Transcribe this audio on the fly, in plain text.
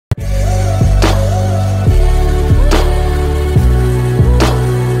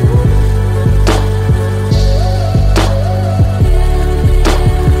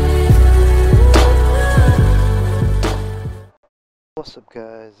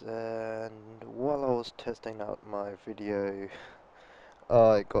guys, and while I was testing out my video,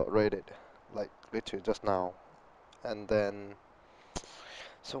 I got raided, like literally just now, and then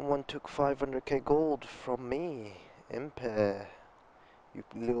someone took 500k gold from me. Impair, you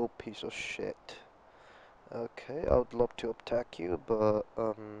little piece of shit. Okay, I would love to attack you, but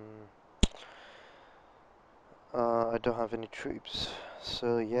I don't have any troops.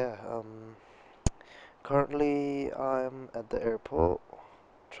 So yeah, currently I'm at the airport,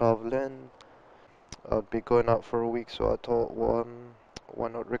 traveling. I'd be going out for a week, so I thought, why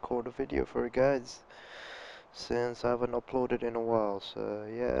not record a video for you guys, since I haven't uploaded in a while. So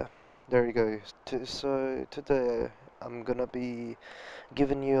yeah, there you go. So today I'm gonna be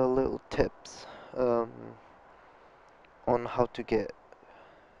giving you a little tips um, on how to get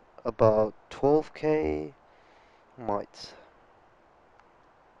about 12k mites,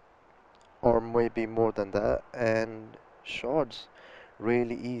 or maybe more than that, and shards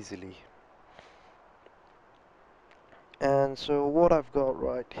really easily. And so what I've got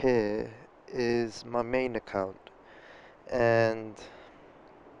right here is my main account, and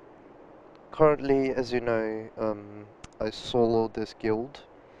currently, as you know, I solo this guild,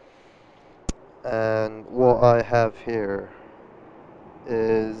 and what I have here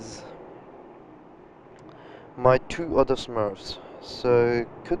is my two other Smurfs. So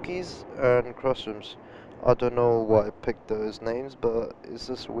Cookies and Crossrooms. I don't know why I picked those names, but it's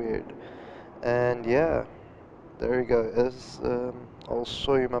just weird. And yeah, there you go. I'll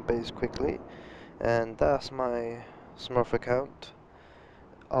show you my base quickly, and that's my Smurf account.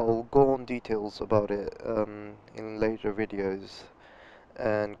 I'll go on details about it in later videos.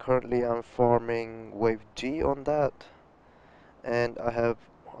 And currently I'm farming wave G on that, and I have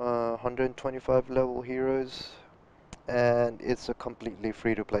 125 level heroes, and it's a completely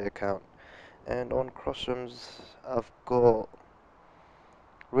free to play account. And on Crossrooms I've got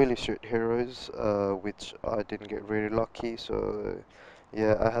really shit heroes, which I didn't get really lucky, so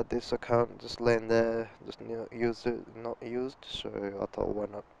yeah, I had this account just laying there, just used it, not used, so I thought, why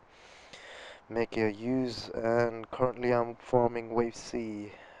not make a use. And currently I'm farming wave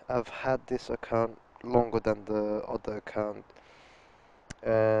C. I've had this account longer than the other account,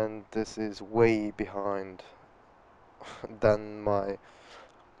 and this is way behind than my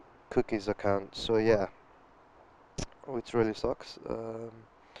cookies account, so yeah, which really sucks.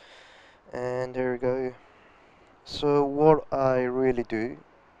 And there we go. So what I really do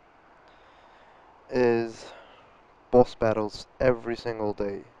is boss battles every single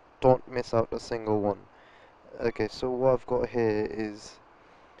day. Don't miss out a single one. Okay, so what I've got here is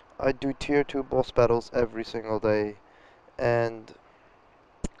I do tier 2 boss battles every single day, and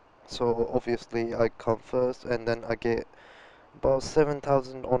so obviously I come first, and then I get about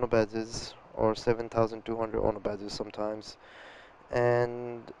 7,000 honor badges, or 7,200 honor badges sometimes.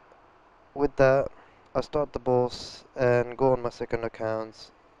 And with that, I start the boss and go on my second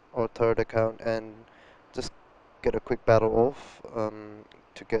account or third account and just get a quick battle off,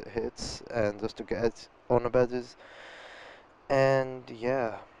 to get hits and just to get honor badges. And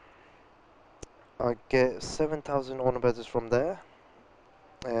yeah, I get 7,000 honor badges from there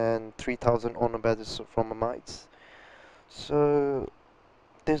and 3,000 honor badges from my mites. So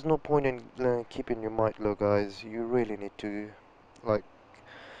there's no point in keeping your might low, guys. You really need to like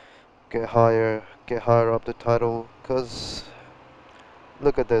get higher up the title. Cause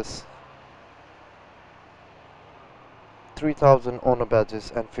look at this, 3,000 honor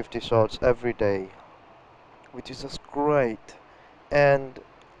badges and 50 shards every day, which is just great. And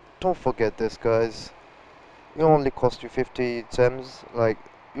don't forget this, guys. It only cost you 50 gems. Like,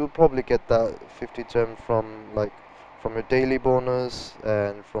 you'll probably get that 50 gem from your daily bonus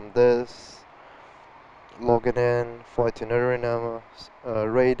and from this, logging in, fighting arena,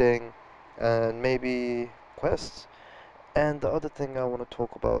 raiding, and maybe quests. And the other thing I want to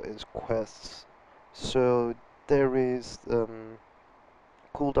talk about is quests. So there is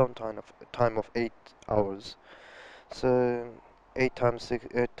cooldown time of 8 hours. So 8 times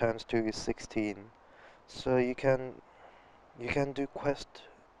 2 is 16. So you can do quest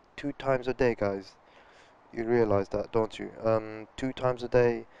 2 times a day, guys. You realize that, don't you? 2 times a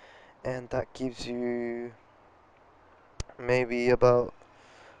day, and that gives you maybe about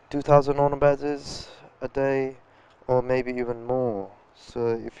 2,000 honor badges a day, or maybe even more. So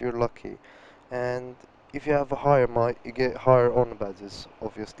if you're lucky, and if you have a higher might, you get higher honor badges,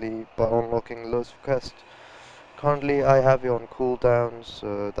 obviously by unlocking loads of quests. Currently, I have it on cooldown,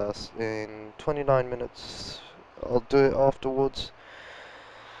 so that's in 29 minutes. I'll do it afterwards,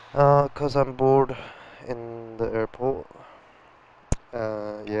 cause I'm bored in the airport.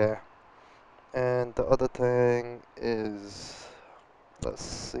 Yeah. And the other thing is Let's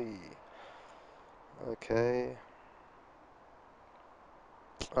see. Okay.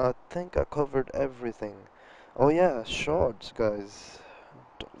 I think I covered everything. Oh yeah, shards, guys.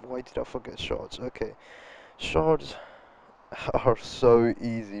 Why did I forget shards? Okay. Shards are so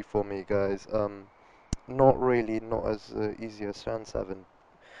easy for me, guys. Not really, not as easy as Shan 7,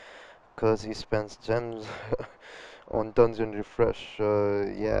 because he spends gems on dungeon refresh.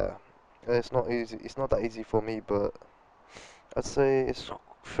 Yeah, it's not easy. It's not that easy for me, but I'd say it's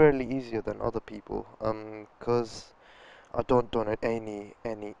fairly easier than other people. Cause I don't donate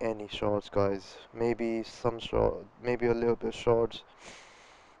any shards, guys. Maybe some shard, maybe a little bit of shards,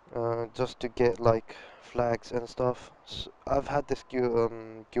 just to get like flags and stuff. I've had this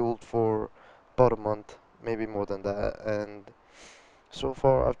guild for about a month, maybe more than that, and so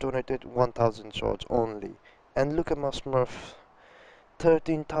far I've donated 1,000 shards only. And look at my Smurf,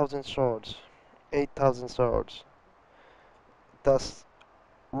 13,000 shards, 8,000 shards. That's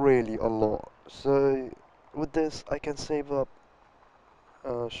really a lot. So with this, I can save up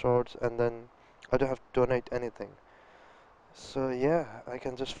shards, and then I don't have to donate anything. So yeah, I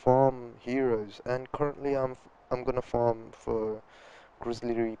can just farm heroes, and currently I'm gonna farm for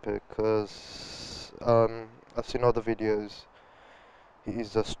Grizzly Reaper because I've seen other videos. He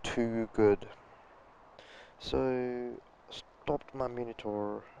is just too good. So stopped my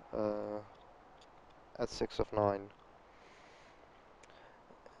Minotaur at 6 of 9.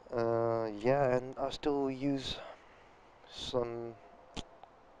 Yeah, and I still use some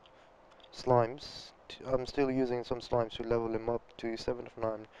slimes. I'm still using some slimes to level him up to 7 of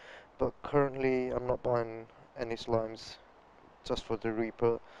 9. But currently, I'm not buying any slimes just for the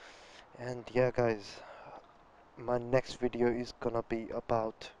Reaper. And yeah, guys, my next video is gonna be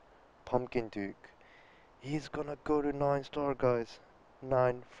about Pumpkin Duke. He's gonna go to 9 star, guys.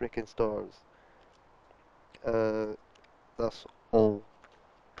 9 freaking stars. Uh, that's all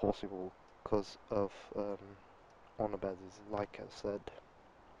possible because of honor badges. Like I said,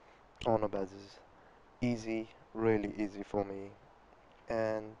 honor badges easy, really easy for me.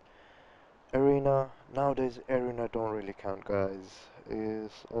 And arena, nowadays arena don't really count, guys.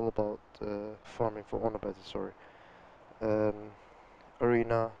 It's all about farming for honor badges, sorry. Um,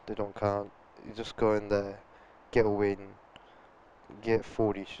 arena, they don't count. You just go in there, get a win, get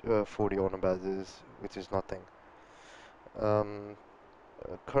 40 honor badges, which is nothing. Um,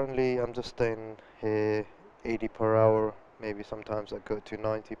 Currently, I'm just staying here 80 per hour. Maybe sometimes I go to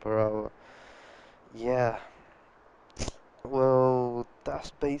 90 per hour. Yeah, well, that's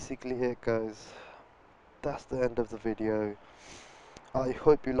basically it, guys. That's the end of the video. I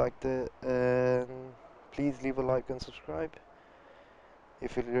hope you liked it, and please leave a like and subscribe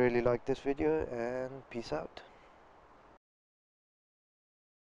if you really like this video, and peace out.